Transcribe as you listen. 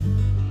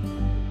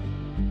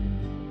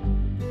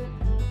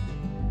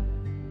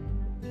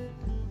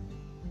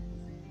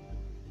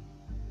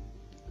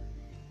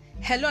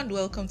Hello and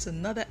welcome to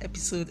another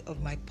episode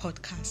of my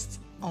podcast,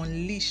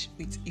 Unleash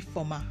with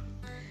Ifoma.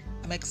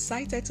 I'm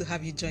excited to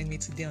have you join me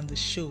today on the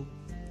show.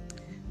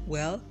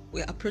 Well,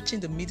 we're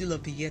approaching the middle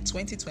of the year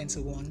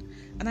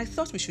 2021 and I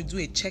thought we should do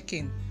a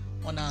check-in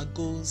on our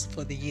goals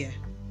for the year.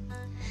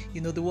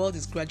 You know, the world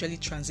is gradually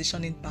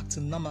transitioning back to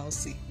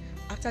normalcy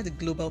after the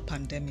global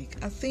pandemic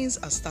and things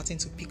are starting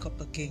to pick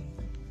up again.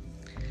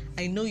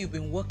 I know you've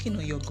been working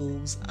on your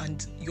goals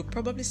and you're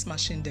probably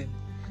smashing them,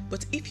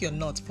 but if you're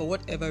not, for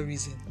whatever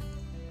reason,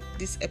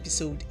 this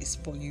episode is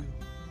for you.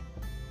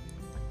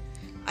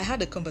 I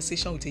had a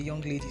conversation with a young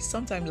lady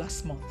sometime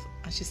last month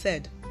and she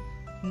said,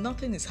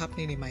 nothing is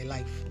happening in my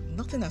life.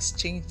 Nothing has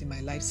changed in my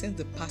life since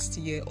the past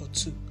year or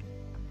two.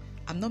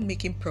 I'm not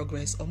making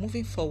progress or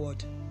moving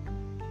forward.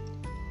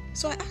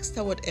 So I asked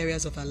her what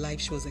areas of her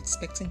life she was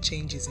expecting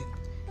changes in,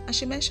 and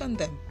she mentioned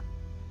them.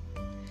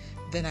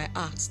 Then I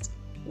asked,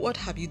 what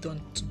have you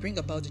done to bring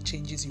about the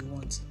changes you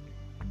want?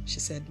 She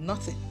said,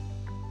 nothing.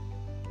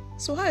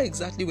 So how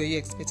exactly were you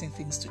expecting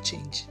things to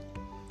change?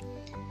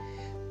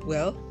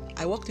 Well,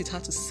 I worked with her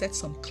to set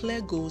some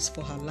clear goals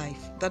for her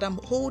life that I'm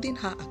holding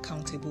her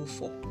accountable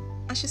for,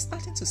 and she's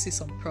starting to see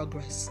some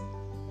progress.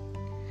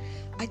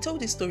 I told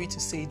this story to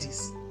say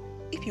this.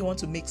 If you want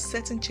to make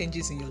certain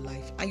changes in your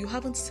life and you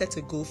haven't set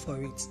a goal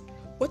for it,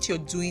 what you're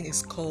doing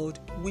is called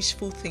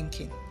wishful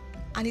thinking,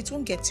 and it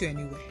won't get you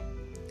anywhere.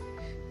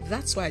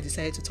 That's why I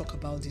decided to talk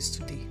about this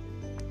today.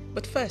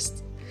 But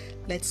first,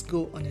 let's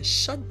go on a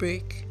short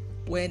break.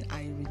 When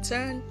I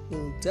return,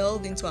 we'll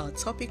delve into our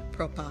topic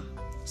proper.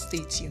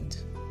 Stay tuned.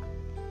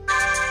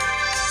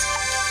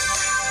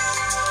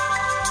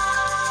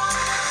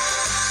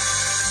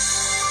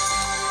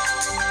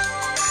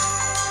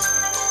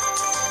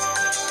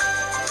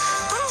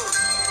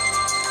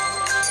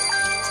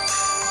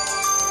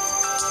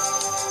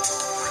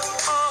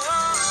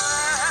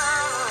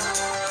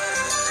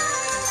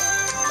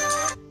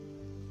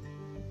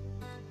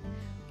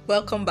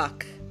 Welcome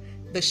back.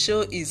 The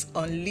show is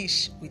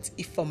Unleash with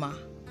Ifoma,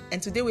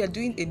 and today we are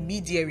doing a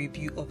mid-year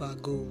review of our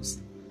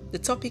goals. The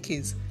topic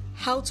is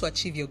how to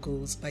achieve your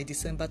goals by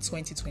December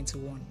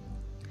 2021.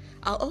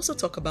 I'll also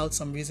talk about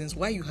some reasons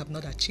why you have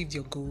not achieved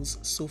your goals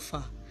so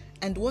far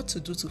and what to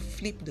do to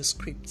flip the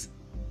script.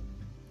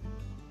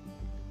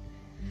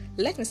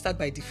 Let me start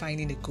by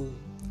defining a goal.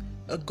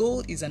 A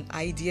goal is an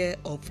idea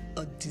of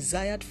a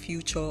desired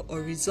future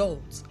or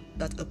result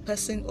that a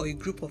person or a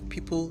group of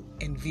people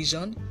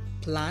envision,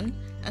 plan,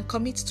 and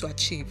commit to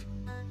achieve.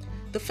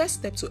 The first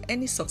step to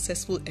any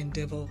successful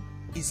endeavor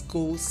is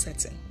goal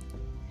setting.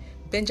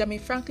 Benjamin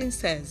Franklin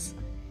says,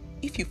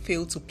 if you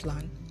fail to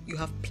plan, you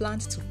have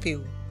planned to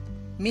fail.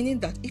 Meaning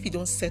that if you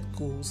don't set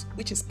goals,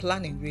 which is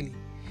planning really,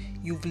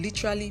 you've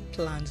literally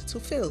planned to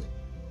fail.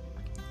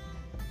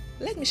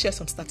 Let me share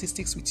some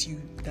statistics with you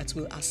that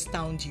will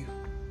astound you.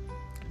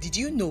 Did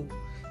you know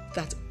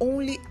that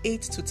only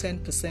 8 to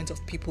 10%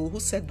 of people who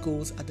set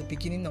goals at the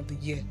beginning of the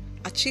year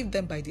achieve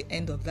them by the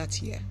end of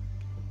that year?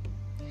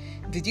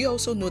 Did you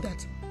also know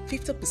that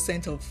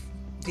 50% of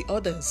the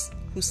others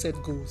who set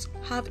goals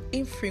have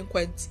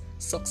infrequent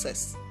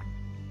success?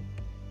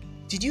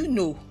 Did you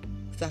know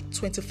that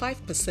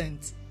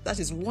 25%, that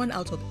is 1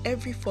 out of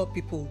every 4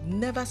 people,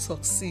 never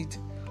succeed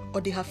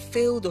or they have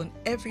failed on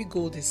every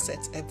goal they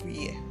set every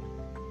year?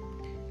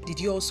 Did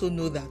you also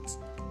know that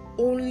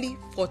only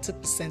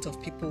 40% of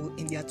people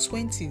in their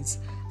 20s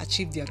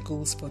achieve their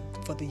goals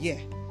for the year,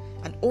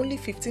 and only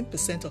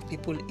 15% of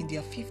people in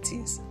their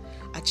 50s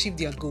achieve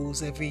their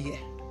goals every year?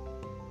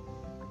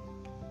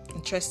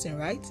 Interesting,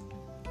 right?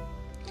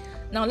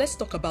 Now let's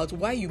talk about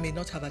why you may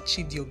not have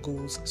achieved your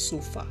goals so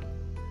far.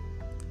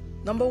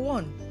 Number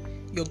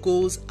 1, your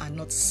goals are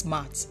not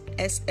SMART,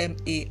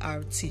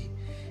 S-M-A-R-T,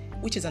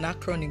 which is an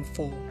acronym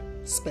for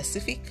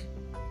specific,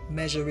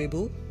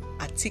 measurable,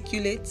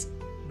 articulate,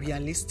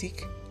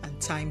 realistic, and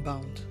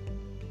time-bound.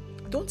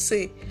 Don't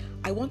say,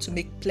 I want to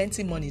make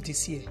plenty money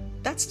this year.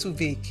 That's too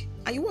vague,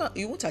 and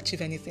you won't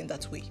achieve anything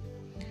that way.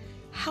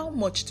 How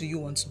much do you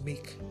want to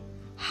make?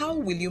 How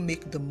will you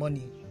make the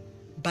money?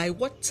 By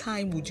what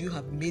time would you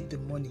have made the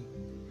money?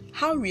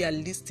 How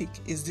realistic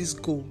is this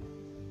goal?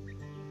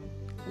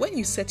 When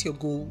you set your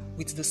goal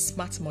with the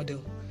SMART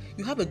model,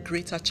 you have a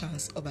greater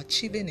chance of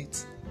achieving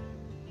it.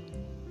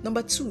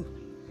 Number 2,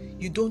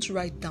 you don't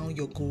write down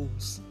your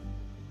goals.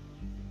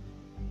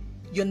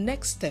 Your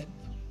next step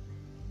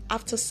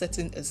after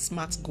setting a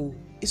SMART goal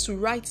is to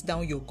write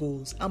down your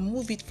goals and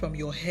move it from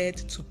your head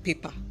to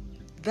paper.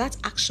 That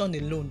action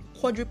alone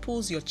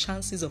quadruples your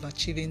chances of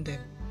achieving them.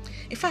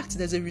 In fact,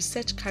 there's a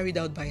research carried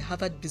out by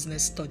Harvard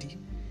Business Study.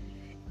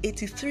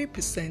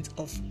 83%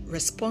 of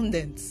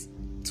respondents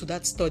to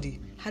that study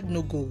had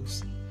no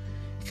goals.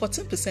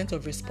 14%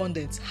 of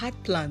respondents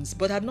had plans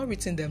but had not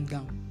written them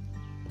down.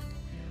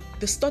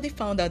 The study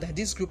found out that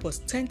this group was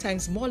 10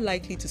 times more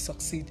likely to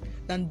succeed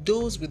than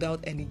those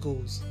without any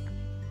goals.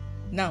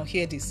 Now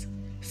hear this,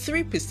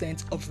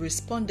 3% of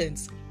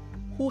respondents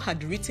who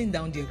had written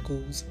down their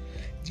goals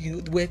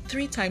were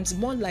 3 times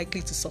more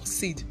likely to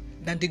succeed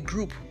than the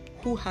group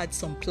who had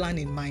some plan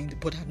in mind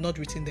but had not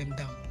written them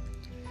down.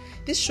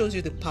 This shows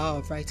you the power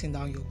of writing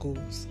down your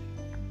goals.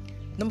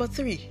 Number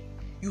 3,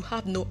 you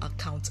have no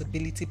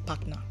accountability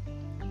partner.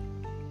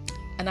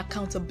 An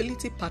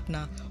accountability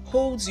partner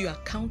holds you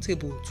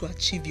accountable to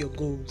achieve your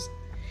goals.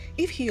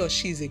 If he or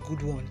she is a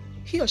good one,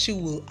 he or she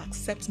will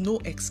accept no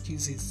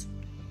excuses.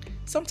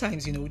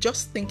 Sometimes,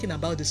 just thinking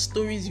about the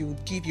stories you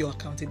would give your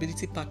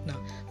accountability partner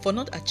for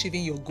not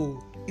achieving your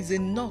goal is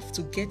enough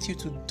to get you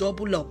to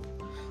double up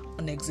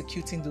on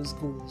executing those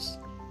goals.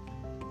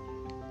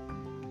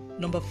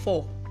 Number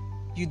 4,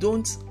 you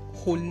don't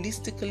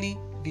holistically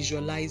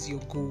visualize your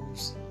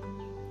goals.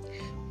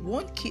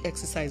 One key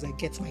exercise I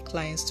get my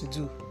clients to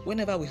do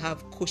whenever we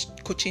have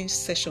coaching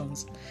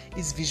sessions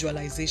is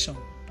visualization.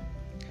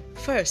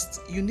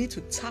 First, you need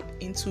to tap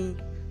into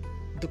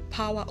the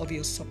power of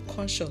your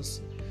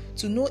subconscious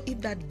to know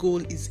if that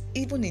goal is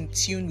even in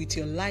tune with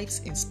your life's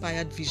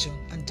inspired vision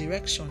and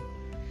direction.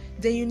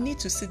 Then you need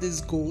to see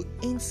this goal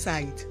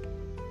inside,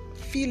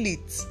 feel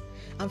it,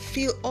 and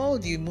feel all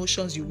the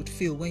emotions you would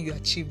feel when you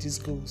achieve these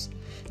goals.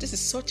 This is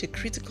such a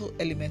critical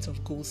element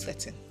of goal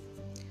setting.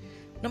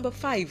 Number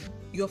 5,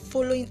 you're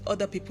following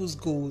other people's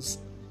goals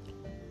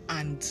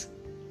and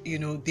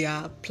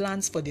their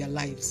plans for their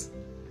lives.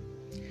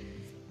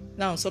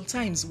 Now,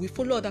 sometimes we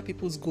follow other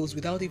people's goals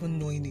without even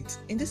knowing it.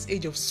 In this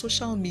age of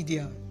social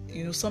media,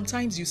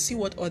 sometimes you see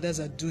what others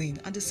are doing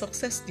and the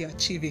success they're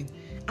achieving,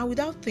 and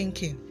without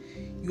thinking,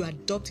 you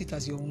adopt it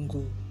as your own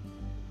goal.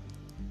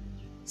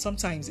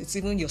 Sometimes it's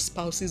even your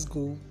spouse's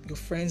goal, your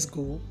friend's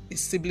goal, a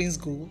sibling's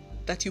goal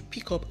that you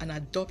pick up and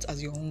adopt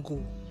as your own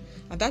goal.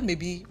 And that may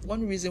be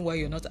one reason why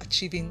you're not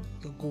achieving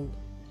your goal.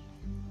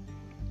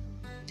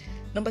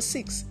 Number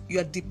 6, you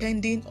are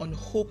depending on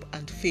hope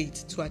and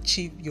faith to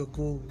achieve your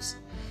goals.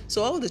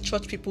 So all the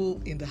church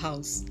people in the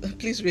house,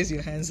 please raise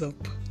your hands up.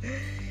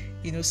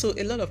 So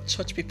a lot of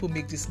church people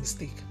make this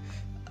mistake.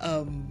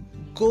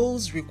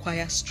 Goals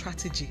require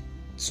strategy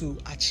to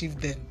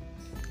achieve them.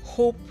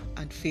 Hope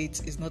and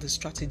faith is not a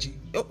strategy.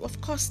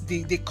 Of course,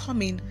 they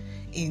come in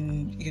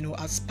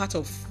as part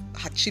of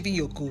achieving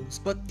your goals,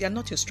 but they are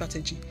not your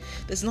strategy.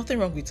 There's nothing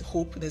wrong with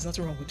hope, there's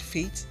nothing wrong with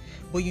faith,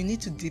 but you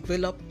need to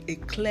develop a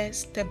clear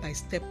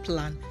step-by-step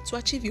plan to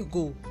achieve your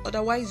goal.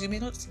 Otherwise, you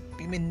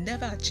may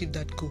never achieve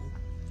that goal.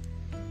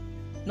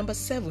 Number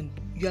 7,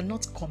 you are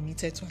not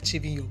committed to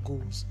achieving your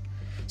goals.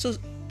 So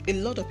a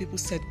lot of people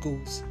set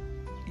goals,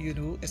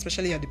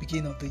 especially at the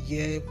beginning of the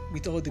year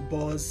with all the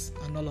buzz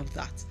and all of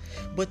that.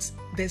 But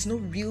there's no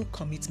real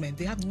commitment.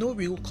 They have no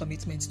real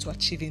commitment to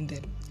achieving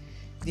them.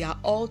 They are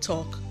all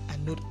talk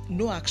and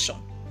no action.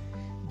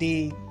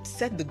 They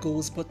set the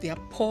goals, but they are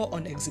poor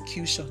on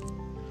execution.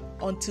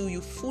 Until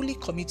you fully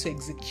commit to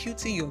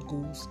executing your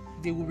goals,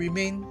 they will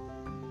remain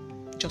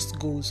just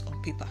goals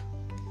on paper.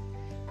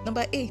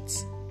 Number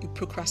 8, you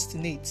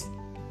procrastinate.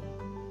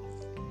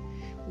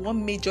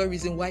 One major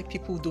reason why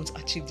people don't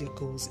achieve their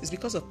goals is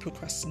because of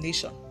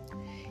procrastination.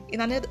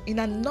 In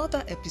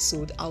another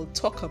episode, I'll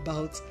talk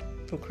about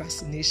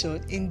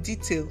procrastination in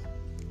detail.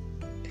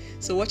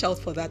 So watch out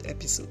for that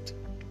episode.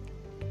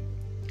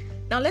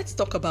 Now let's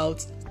talk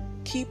about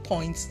key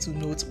points to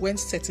note when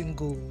setting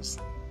goals.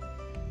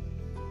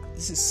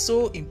 This is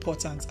so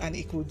important and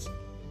it could,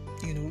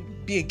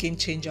 be a game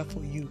changer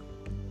for you.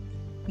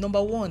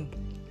 Number 1,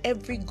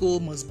 every goal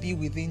must be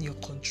within your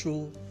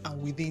control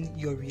and within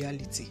your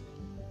reality.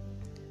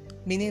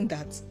 Meaning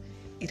that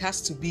it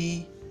has to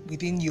be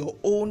within your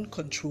own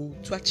control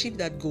to achieve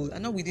that goal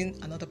and not within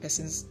another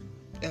person's,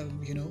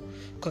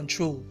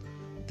 control.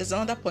 There's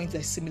another point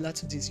that's similar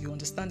to this. You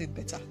understand it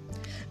better.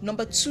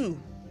 Number 2,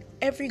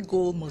 every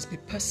goal must be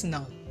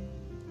personal.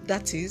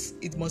 That is,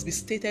 it must be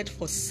stated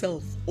for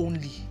self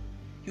only.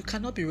 You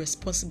cannot be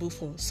responsible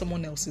for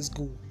someone else's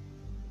goal.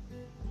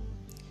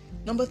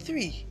 Number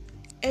 3,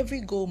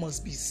 every goal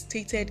must be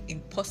stated in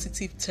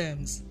positive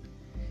terms.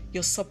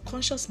 Your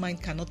subconscious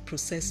mind cannot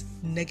process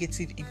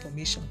negative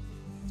information.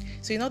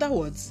 So in other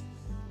words,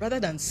 rather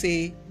than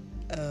say,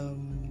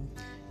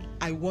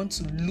 I want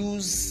to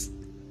lose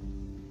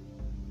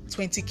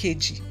 20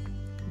 kg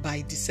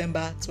by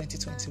December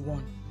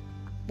 2021,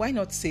 why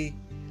not say,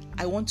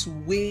 I want to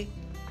weigh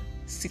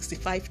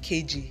 65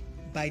 kg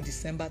by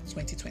December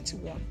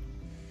 2021?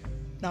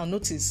 Now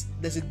notice,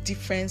 there's a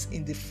difference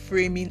in the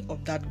framing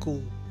of that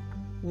goal.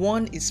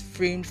 One is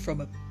framed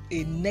from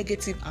a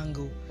negative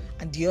angle,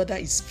 and the other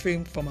is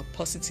framed from a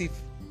positive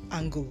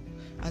angle.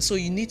 And so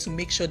you need to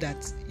make sure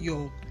that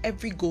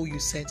every goal you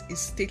set is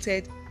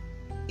stated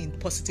in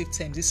positive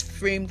terms, is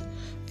framed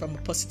from a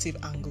positive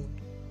angle.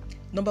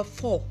 Number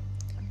 4,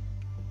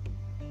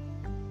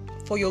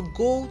 for your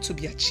goal to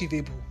be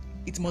achievable,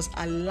 it must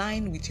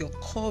align with your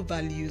core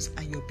values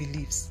and your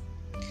beliefs.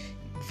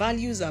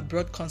 Values are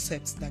broad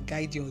concepts that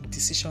guide your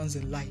decisions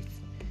in life.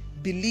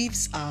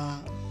 Beliefs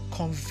are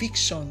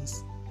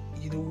convictions,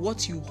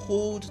 what you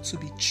hold to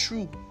be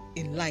true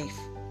in life.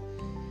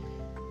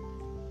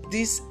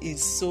 This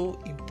is so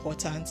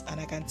important, and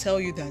I can tell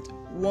you that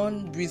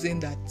one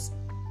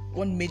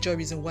major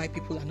reason why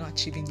people are not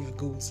achieving their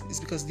goals is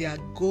because their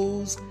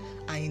goals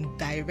are in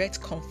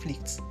direct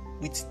conflict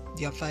with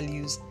their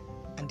values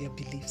and their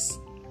beliefs.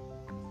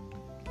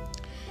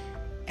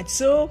 And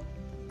so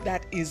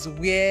that is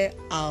where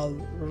I'll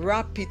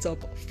wrap it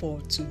up for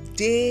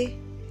today.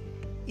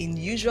 In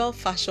usual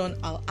fashion,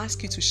 I'll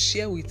ask you to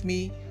share with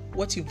me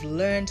what you've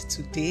learned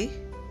today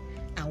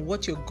and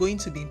what you're going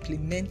to be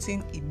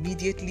implementing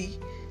immediately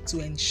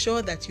to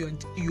ensure that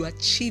you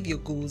achieve your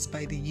goals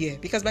by the year.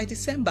 Because by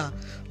December,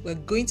 we're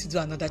going to do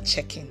another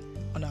check-in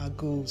on our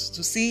goals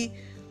to see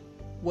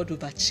what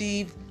we've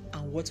achieved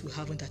and what we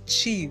haven't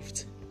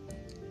achieved.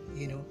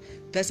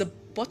 There's a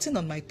button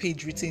on my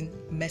page written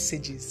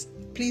messages.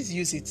 Please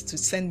use it to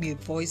send me a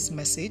voice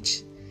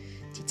message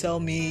to tell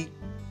me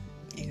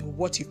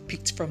what you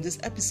picked from this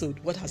episode,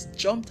 what has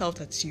jumped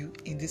out at you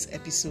in this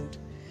episode.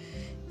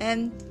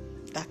 And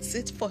that's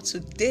it for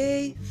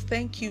today.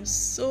 Thank you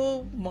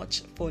so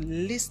much for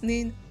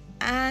listening,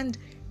 and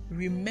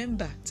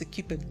remember to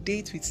keep a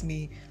date with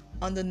me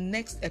on the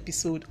next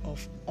episode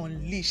of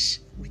Unleash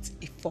with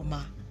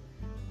Ifeoma.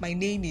 My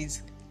name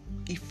is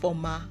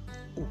Ifeoma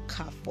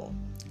Okafor.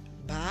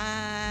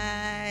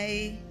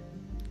 Bye.